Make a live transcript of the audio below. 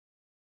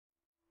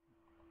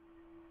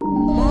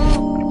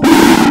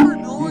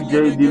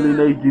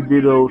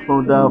DjDLeanHDVideos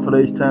from down for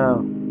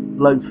H-Town.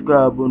 Like,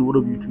 subscribe button,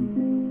 whatever you choose.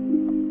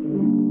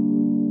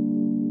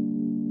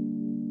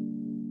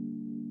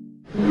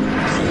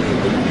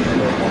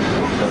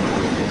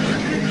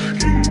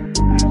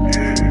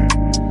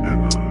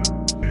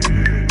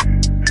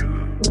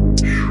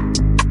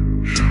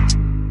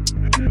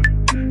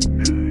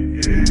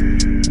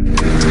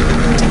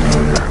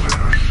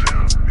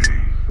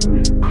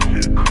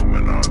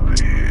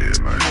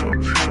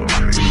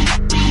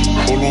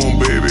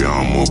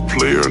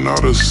 Player,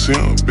 not a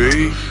simp,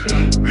 babe.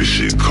 This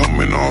shit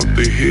coming off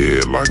the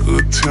head like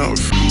a temp.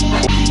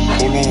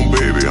 Hold on,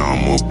 baby,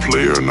 I'm a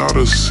player, not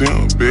a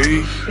simp,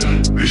 babe.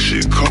 This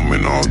shit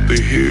coming off the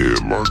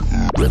head like.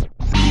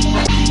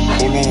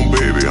 Hold on,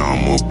 baby,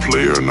 I'm a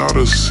player, not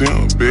a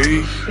simp,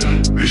 babe.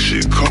 This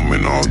shit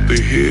coming off the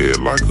head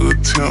like a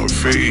temp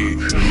fade.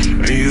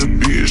 And your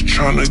bitch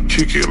tryna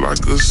kick it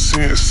like a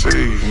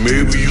sensei.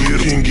 Maybe you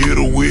can get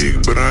a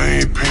wig, but I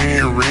ain't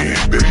paying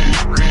rent, baby.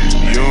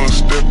 Young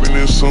stepping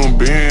in some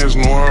bands,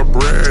 know I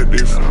brag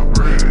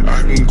different.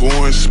 I can go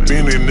and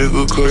spin it,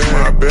 nigga, cause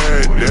my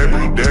bad.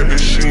 That bitch,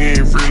 she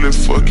ain't really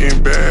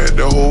fucking bad.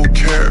 The whole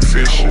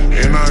catfishing.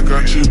 And I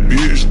got your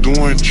bitch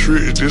doing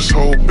tricks, this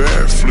whole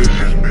bad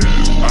flipping.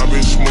 I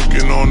been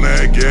smoking on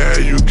that gas,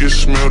 you can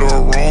smell the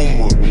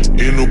aroma.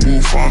 In the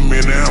booth, I'm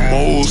in that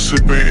mode,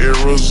 sipping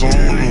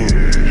Arizona.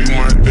 You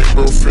might think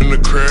bro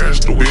finna crash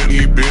the way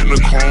he been in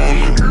the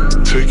corner.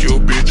 Take your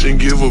bitch and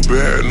give her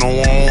back, no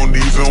I don't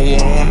even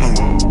wanna.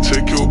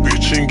 Take your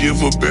bitch and give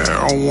her back,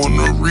 I want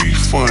a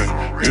refund.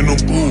 In the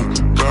booth,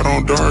 got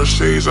on dark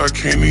shades, I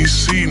can't even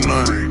see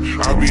nothing.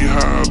 I be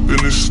high up in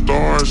the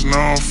stars,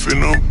 now I'm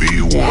finna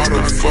be one. How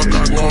the fuck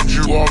I caught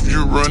you off,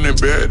 you running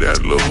back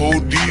that little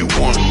whole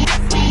D1.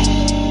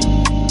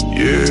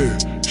 Yeah,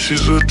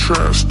 she's a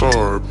trap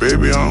star,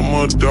 baby, I'm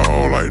a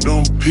dog like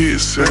them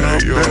pigs in the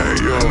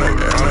backyard.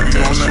 I be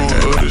on some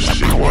other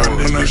shit while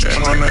niggas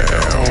tryna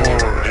act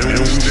hard. And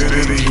we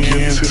steady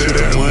getting to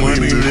that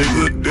money,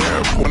 nigga,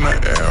 dab wanna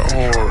act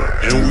hard.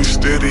 And we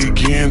steady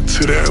getting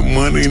to that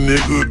money,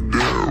 nigga,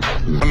 dab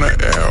wanna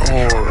act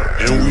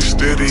hard. And we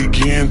steady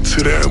getting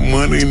to that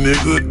money,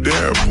 nigga,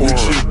 dab hard.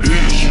 With your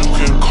bitch, you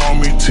can call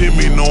me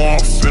Timmy, know I'm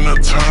finna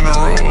turn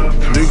her up.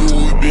 Nigga,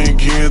 we been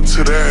getting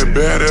to that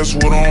bad, that's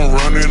what I'm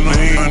running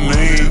on. My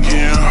name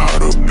getting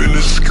hot up in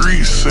the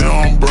streets, say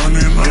I'm burning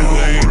up.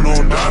 Nigga, ain't no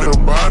doubt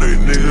about it,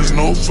 niggas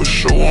know for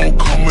sure I'm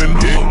coming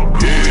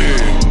up,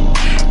 yeah.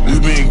 We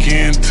been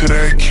getting to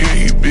that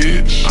cake,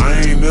 bitch.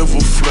 I ain't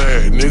never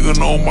flat, nigga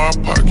know my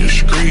pocket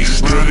straight.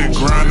 Steady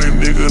grinding,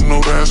 nigga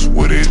know that's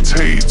what it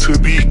take to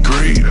be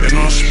great. And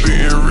I'm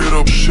spitting rid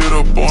up shit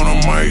up on the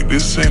mic,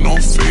 this ain't no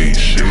fake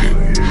shit.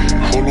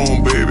 Hold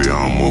on, baby,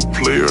 I'm a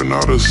player,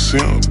 not a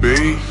simp,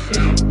 babe.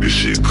 This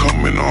shit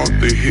coming off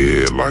the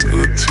head like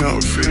a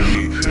temp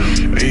fade.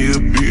 And your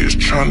bitch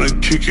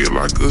tryna kick it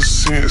like a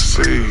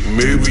sensei.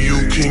 Maybe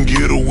you can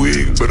get a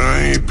wig, but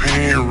I ain't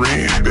paying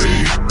rent,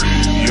 babe.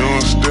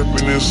 Young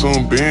stepping in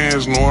some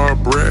bands, know I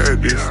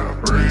brag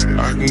different.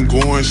 I can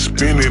go and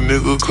spin it,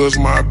 nigga, cause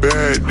my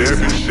bad. That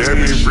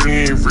bitch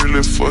ain't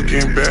really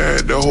fucking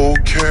bad. The whole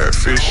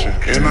catfishing.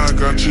 And I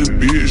got your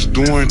bitch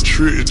doing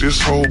tricks,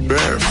 this whole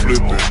bad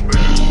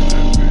flipping.